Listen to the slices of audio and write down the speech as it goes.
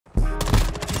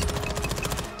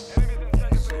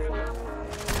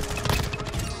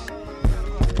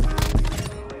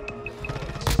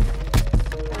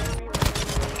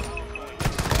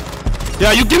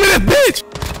Now you give me this bitch.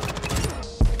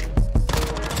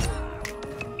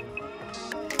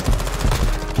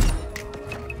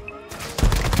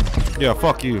 Yeah,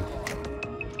 fuck you.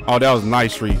 Oh, that was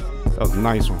nice, Reed. That was a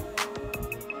nice one.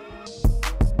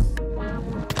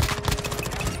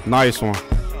 Nice one.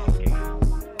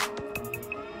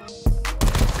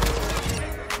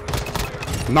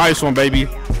 Nice one, baby.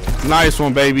 Nice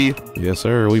one, baby. Yes,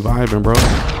 sir. We vibing, bro.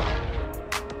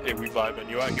 Hey, we vibing.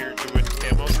 You out here doing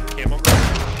camo?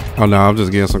 Oh, no. I'm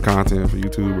just getting some content for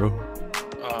YouTube, bro.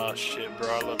 Oh, shit, bro.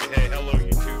 I love you. Hey, hello,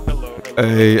 YouTube. Hello.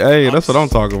 Hey, that's what I'm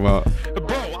talking about.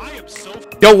 Bro, I am so...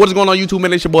 Yo, what is going on, YouTube,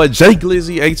 man? It's your boy, Jake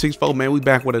Glizzy, 864, man. We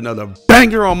back with another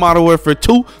banger on Modern Warfare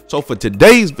 2. So for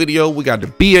today's video, we got the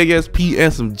Bas-P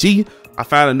Smg. I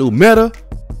found a new meta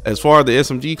as far as the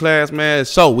SMG class, man.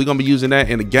 So we're going to be using that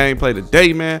in the gameplay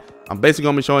today, man. I'm basically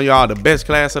going to be showing y'all the best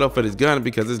class setup for this gun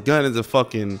because this gun is a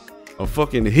fucking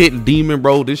hit demon,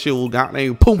 bro. This shit will got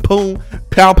name boom, boom,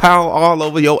 pow, pow all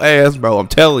over your ass, bro. I'm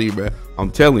telling you, man.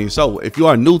 I'm telling you. So if you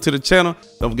are new to the channel,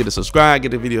 don't forget to subscribe,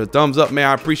 get the video a thumbs up, man.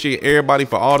 I appreciate everybody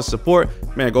for all the support,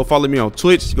 man. Go follow me on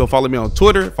Twitch, go follow me on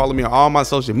Twitter, follow me on all my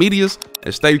social medias,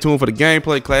 and stay tuned for the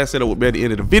gameplay. Class setup will be at the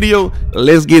end of the video.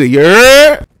 Let's get it.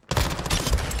 Yeah.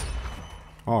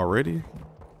 Already?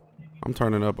 I'm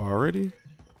turning up already.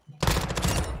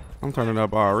 I'm turning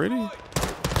up already.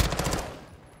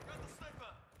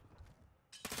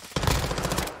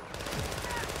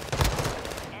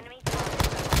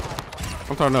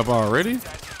 I'm turning up already.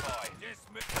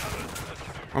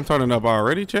 I'm turning up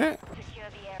already, chat.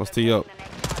 Let's tee up.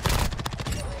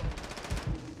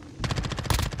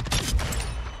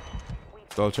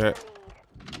 Go, chat.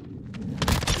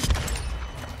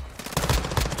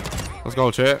 Let's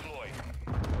go, chat.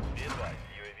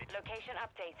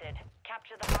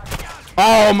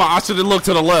 Oh my! I should have looked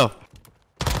to the left.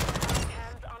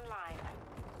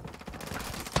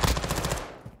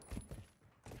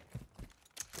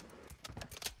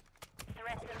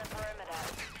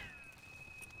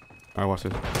 All right, watch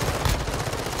this.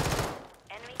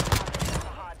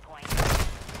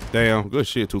 Damn, good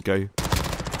shit, 2K.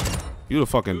 You the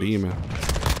fucking demon.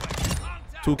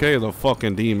 2K is a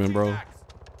fucking demon, bro.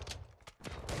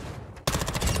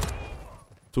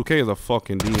 2K is a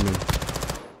fucking demon.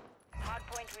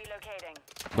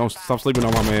 Don't stop sleeping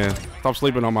on my man. Stop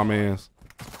sleeping on my mans.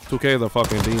 2K is a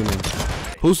fucking demon.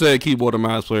 Who said keyboard and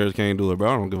mouse players can't do it,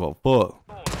 bro? I don't give a fuck.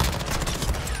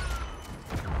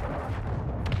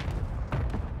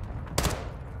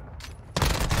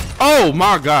 Oh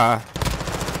my god.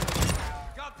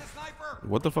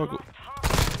 What the fuck?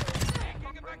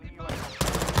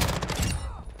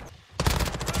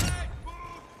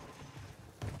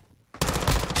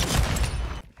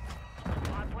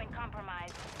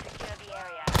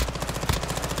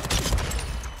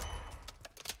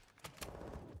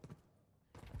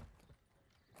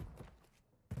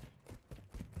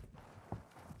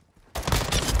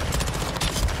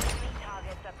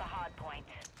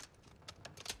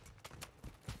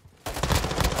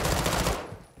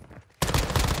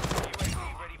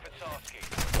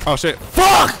 Oh shit.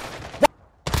 Fuck!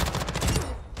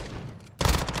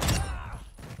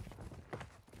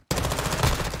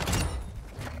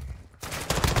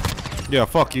 Yeah,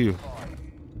 fuck you.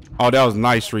 Oh, that was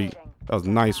nice, Reed. That was a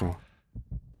nice one.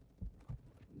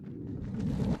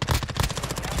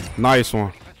 Nice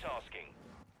one.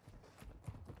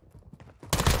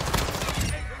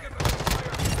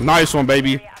 Nice one,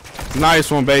 baby.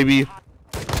 Nice one, baby.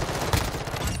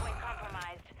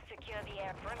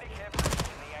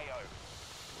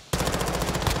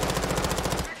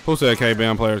 Who said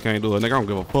K-Bam players can't do it? Nigga, I don't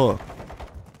give a fuck.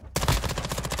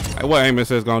 Hey, what aim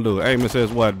assist gonna do? Aim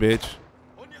assist what, bitch?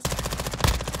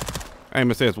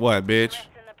 Aim assist what, bitch?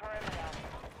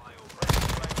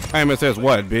 Aim assist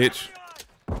what, bitch?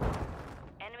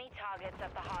 Enemy targets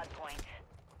at the hard point.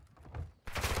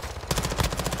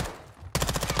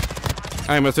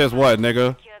 Aim assist what,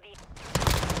 nigga?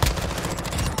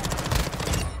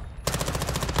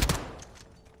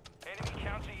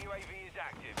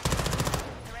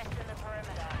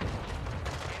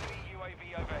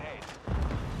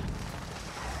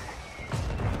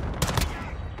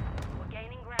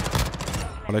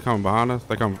 Are they coming behind us?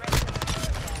 They come.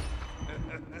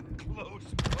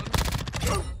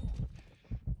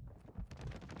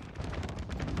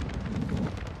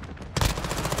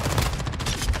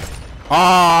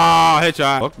 Ah,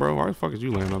 headshot. Fuck, bro. Why the fuck is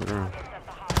you laying on the ground?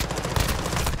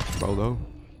 Bro, though.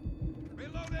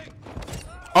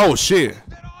 Oh, shit.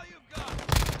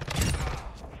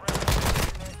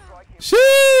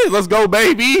 Shit. Let's go,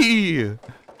 baby.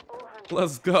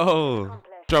 Let's go.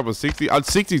 Drop a 60. I'm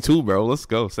 62, bro. Let's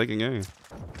go. Second game.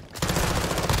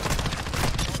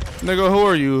 Nigga, who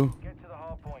are you? Get to the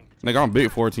hard point. Nigga, I'm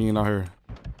big 14 out here.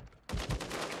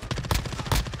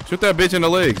 Shoot that bitch in the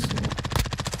legs.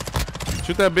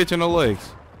 Shoot that bitch in the legs.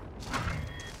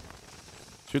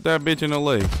 Shoot that bitch in the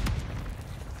legs.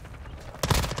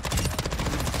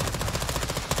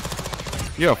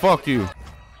 Yeah, fuck you.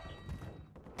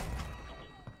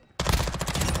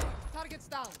 Target's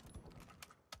down.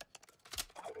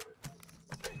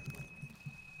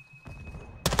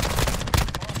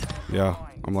 Yeah,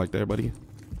 I'm like that, buddy.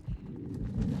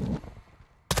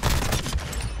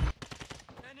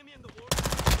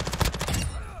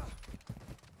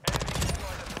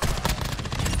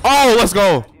 Oh, let's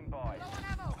go.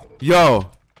 Yo.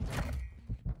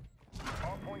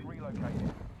 Hard point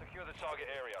relocated. Secure the target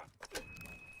area.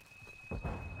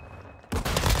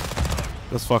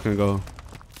 Let's fucking go.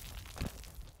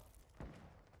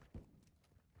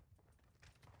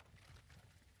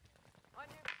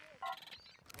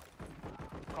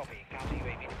 Copy. Counter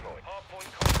UAV deployed. Hard point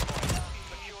compromised.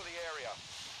 Secure the area.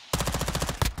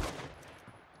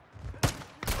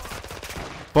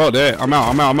 Fuck that. I'm out.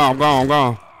 I'm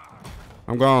gone.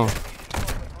 I'm gone.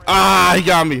 Ah, he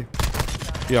got me.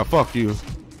 Yeah, fuck you.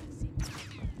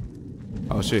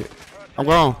 Oh shit. I'm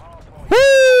gone.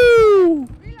 Woo!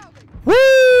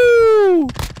 Woo!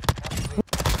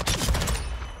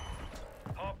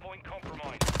 Hard point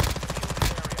compromised. Secure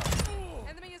the area.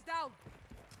 Enemy is down.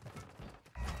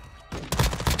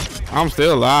 I'm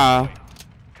still alive.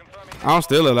 Confirming I'm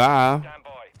still alive. stand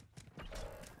by.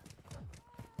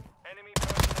 Enemy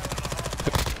personnel on the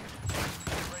hard point.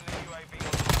 Friendly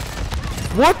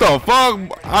UAV on What the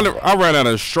fuck? I ran out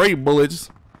of straight bullets.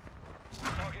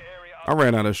 target area. I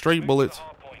ran out of straight bullets.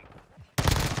 Hard point.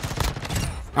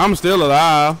 I'm still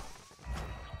alive.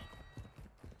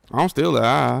 I'm still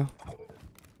alive.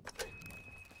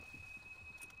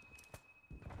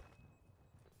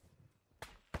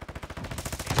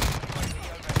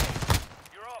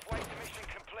 You're halfway to mission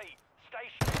complete.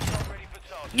 Station is ready for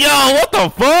target. Yo, what the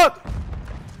fuck?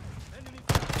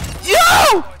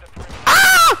 Yo!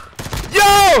 Ah!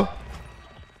 Yo!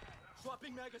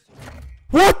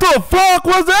 What the fuck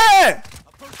was that?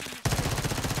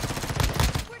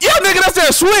 Yo, nigga, that's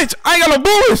that switch. I ain't got no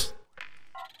bullets.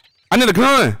 I need a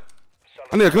gun.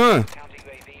 I need a gun. Counter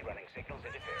UAV running signals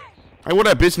interference. Hey, where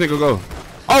that bitch nigga go?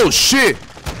 Oh, shit.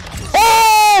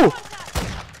 Oh!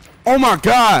 Oh, my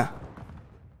God.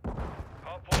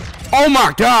 Hard point Oh,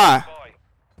 my God. by.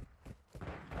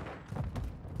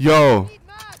 Yo. Need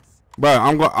mags. Bro,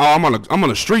 I'm on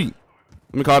the street.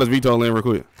 Let me call this VTOL in real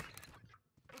quick.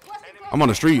 Requesting I'm on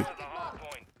the street. Hard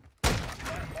point.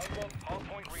 Hard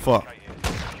point Fuck. relocated.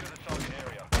 Secure the target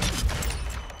area.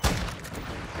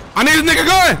 I need a nigga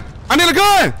gun. I need a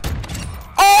gun.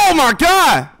 Oh my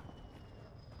God.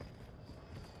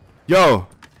 Yo.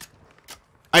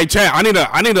 Hey, chat. I need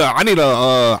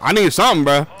something,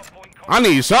 bro. Hard point I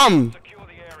need something. secure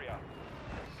the area.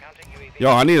 Counter UAV. Yo,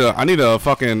 I need a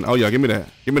fucking. Oh yeah, give me that.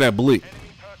 Give me that blick. Enemy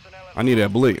personnel I need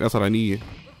that blick. That's what I need.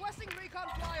 Requesting recon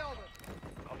flyover.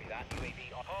 Copy that.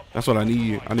 UAV on. Hard That's what I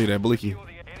need. I need that blicky. secure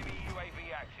the enemy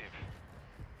UAV active.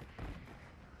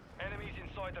 Enemies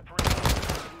inside the perimeter.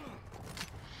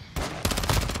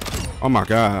 Oh my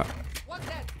God. One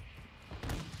dead.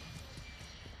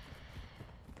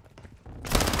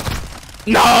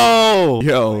 No.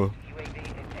 Yo, UAV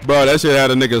in bro, that shit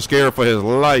had a nigga scared for his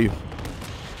life.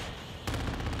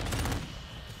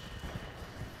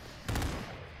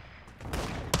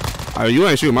 Hey, you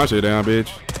ain't shooting my shit down, bitch.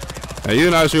 Hey,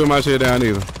 you not shooting my shit down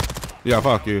either. Yeah,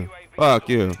 fuck you. Fuck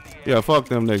you. Yeah, fuck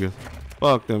them niggas.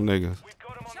 Fuck them niggas. We've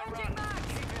got him on the run.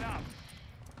 Keep it up.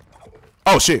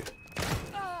 Oh shit.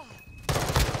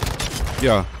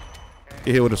 Yeah.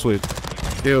 Get hit with a switch.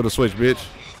 Get hit with a switch, bitch.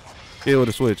 Get hit with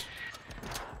a switch.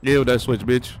 Get hit with that switch,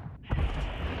 bitch.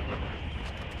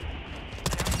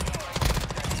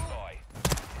 By.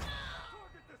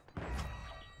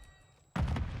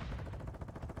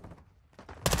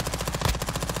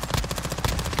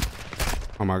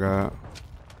 Oh my God.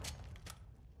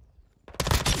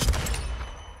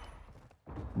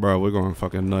 Bro, we're going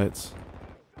fucking nuts.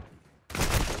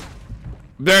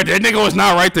 There, that nigga was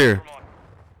not right there. Come on.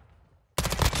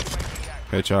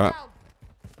 Headshot. Down.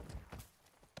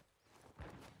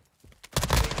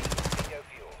 Bingo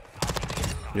fuel.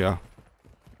 Yeah.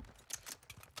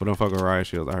 But don't fuck with riot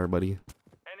shields out here, buddy.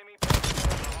 Enemy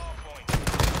personnel on the hard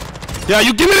point. Yeah,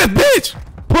 you give me this bitch!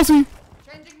 Pussy!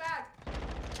 Changing mag.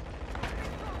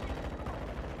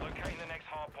 Locating the next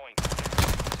hard point.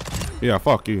 Yeah,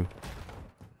 fuck you.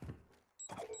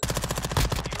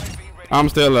 UAV ready. I'm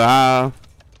still alive.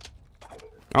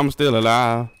 I'm still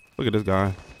alive. Look at this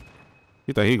guy.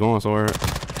 He think he going somewhere.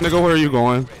 Nigga, where are you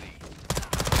going? Ready.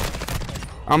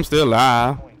 I'm still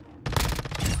alive.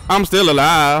 I'm still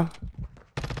alive.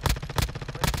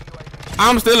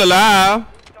 I'm still alive.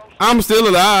 I'm still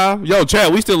alive. Yo,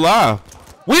 chat, we still alive.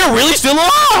 We are really still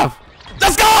alive.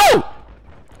 Let's go.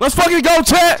 Let's fucking go,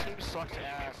 chat.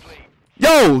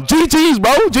 Yo, GG's,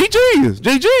 bro. GG's.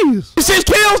 GG's. 6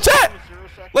 kills, chat.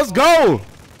 Let's go.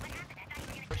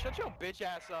 Shut your bitch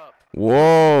ass up.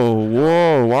 Whoa,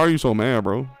 whoa. Why are you so mad,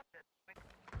 bro?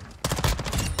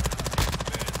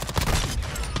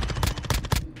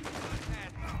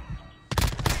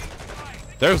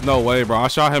 There's no way, bro. I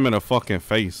shot him in the fucking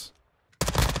face.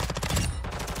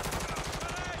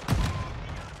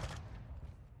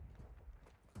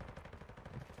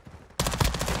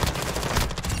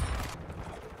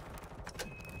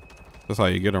 That's how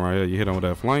you get him right here. You hit him with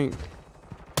that flank.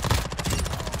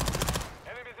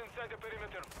 Enemies inside the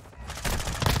perimeter.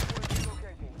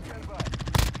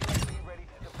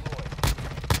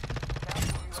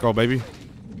 Let's go, baby.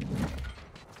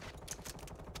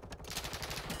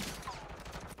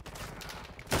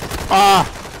 Ah!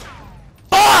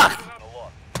 Fuck!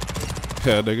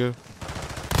 Yeah, nigga.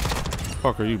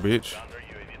 Fuck are you, bitch?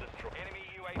 Enemy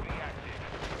UAV active.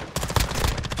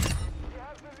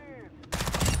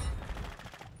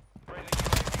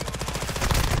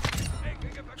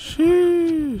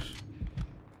 Sheesh.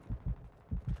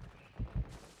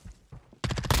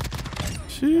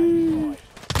 Sheesh.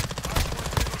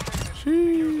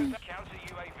 Sheesh. Counter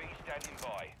UAV standing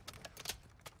by.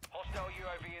 Hostile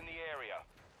UAV in the area.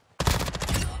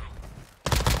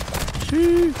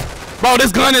 Sheesh. Bro,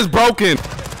 this gun is broken.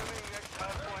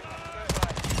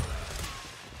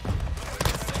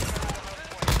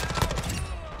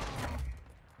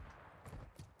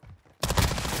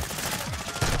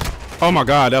 Oh my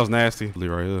God, that was nasty.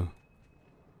 Right here.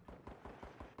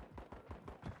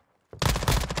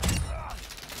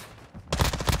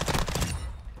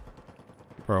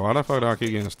 Bro, why the fuck do I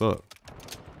keep getting stuck?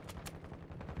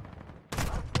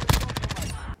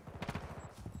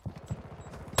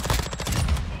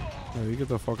 Hey, you get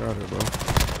the fuck out of here, bro.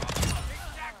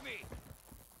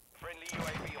 Friendly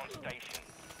UAV on station.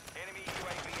 Enemy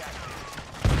UAV active.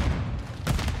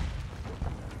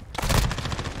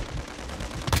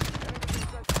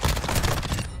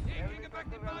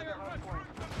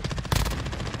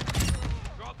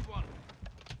 Dropped one.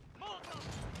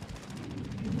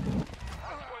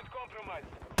 Point compromised.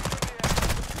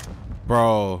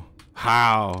 Bro,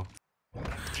 how?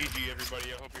 GG,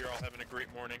 everybody. I hope you're all having a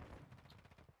great morning.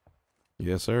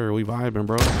 Yes, sir. We vibing,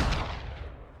 bro.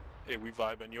 Hey, we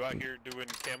vibing. You out here doing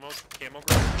camo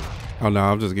grind? Oh no,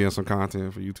 I'm just getting some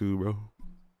content for YouTube, bro.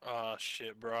 Oh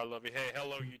shit, bro. I love you. Hey,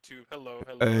 hello YouTube. Hello.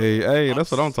 Hey, that's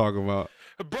what I'm talking about.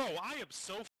 Bro, I am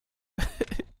so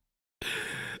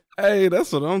Hey,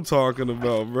 that's what I'm talking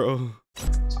about, bro.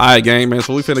 Alright, gang, man.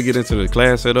 So we finna get into the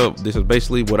class setup. This is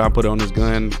basically what I put on this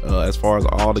gun. As far as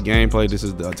all the gameplay, this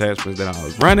is the attachments that I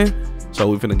was running. So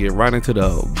we finna get right into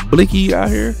the blicky out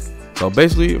here. So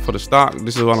basically, for the stock,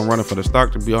 this is what I'm running for the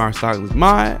stock. To be our stockless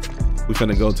mod, we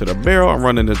finna go to the barrel. I'm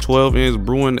running the 12-inch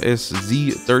Bruin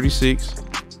SZ36.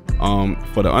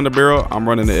 For the underbarrel, I'm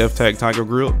running the F-Tac Tiger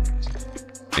Grip.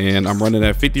 And I'm running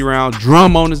that 50-round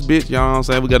drum on this bitch. Y'all know what I'm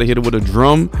saying? We gotta hit it with a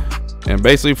drum. And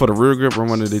basically for the rear grip, I'm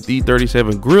running the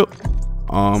D37 grip.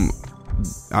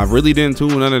 I really didn't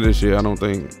tune none of this shit. I don't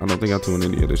think I tuned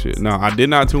any of this shit. No, I did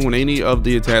not tune any of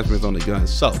the attachments on the gun.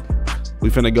 So we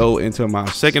finna go into my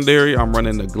secondary. I'm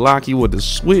running the Glocky with the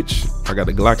switch. I got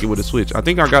the Glocky with the switch. I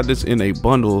think I got this in a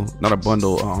bundle, not a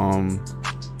bundle.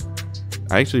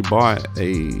 I actually bought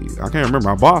I can't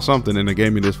remember. I bought something and they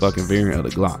gave me this fucking variant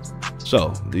of the Glock.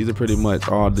 So these are pretty much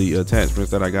all the attachments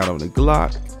that I got on the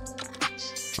Glock.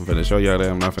 I'm finna show y'all that.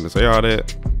 I'm not finna say all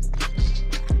that.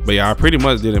 But yeah, I pretty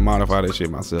much didn't modify that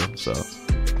shit myself. So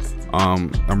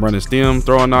I'm running stem,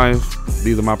 throwing knife.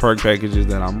 These are my perk packages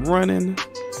that I'm running.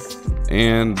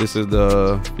 And this is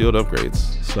the field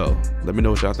upgrades. So let me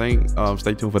know what y'all think.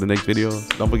 Stay tuned for the next video.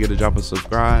 Don't forget to drop a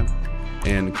subscribe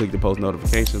and click the post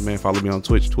notifications, man. Follow me on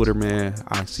Twitch, Twitter, man.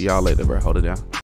 I'll see y'all later, bro. Hold it down.